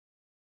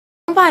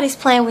Somebody's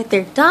playing with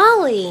their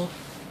dolly.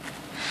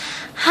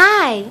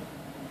 Hi,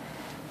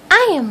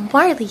 I am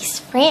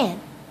Marley's friend.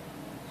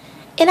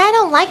 And I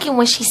don't like it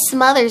when she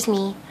smothers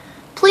me.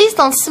 Please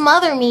don't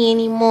smother me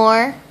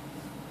anymore.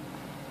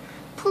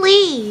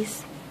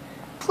 Please.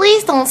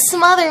 Please don't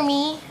smother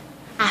me.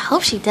 I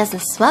hope she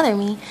doesn't smother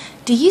me.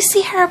 Do you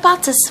see her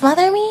about to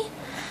smother me?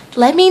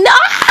 Let me know.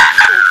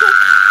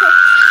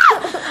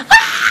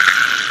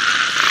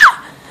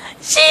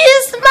 She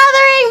is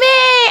smothering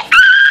me.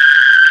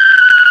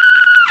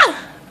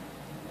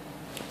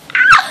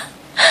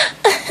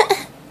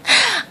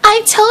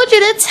 I told you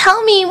to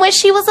tell me when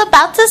she was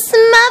about to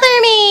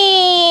smother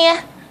me.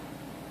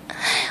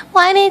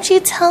 Why didn't you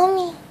tell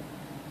me?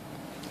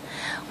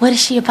 What is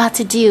she about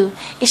to do?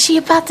 Is she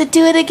about to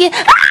do it again?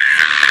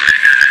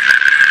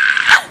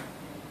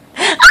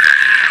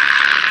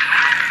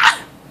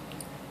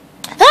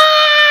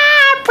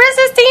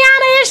 Princess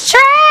Tiana is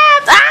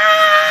trapped!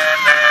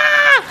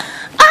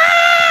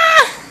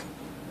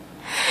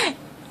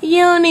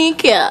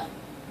 Unica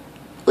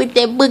with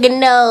that booger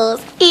nose.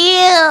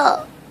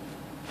 Ew.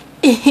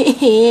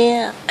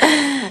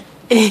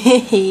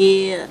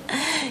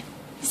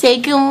 Say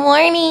good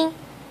morning.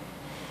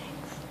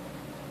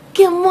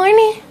 Good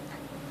morning.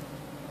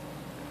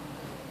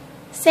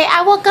 Say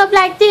I woke up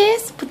like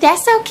this, but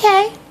that's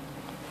okay.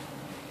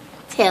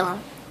 Tell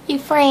him you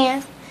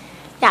friends.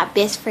 Y'all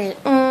best friends.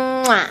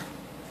 Mwah.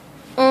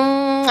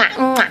 Mwah,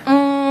 mwah,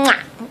 mwah.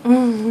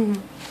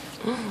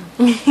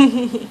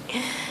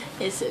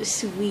 It's so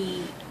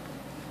sweet.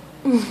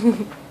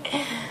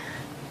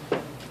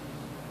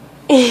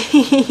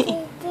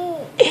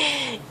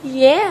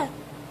 Yeah.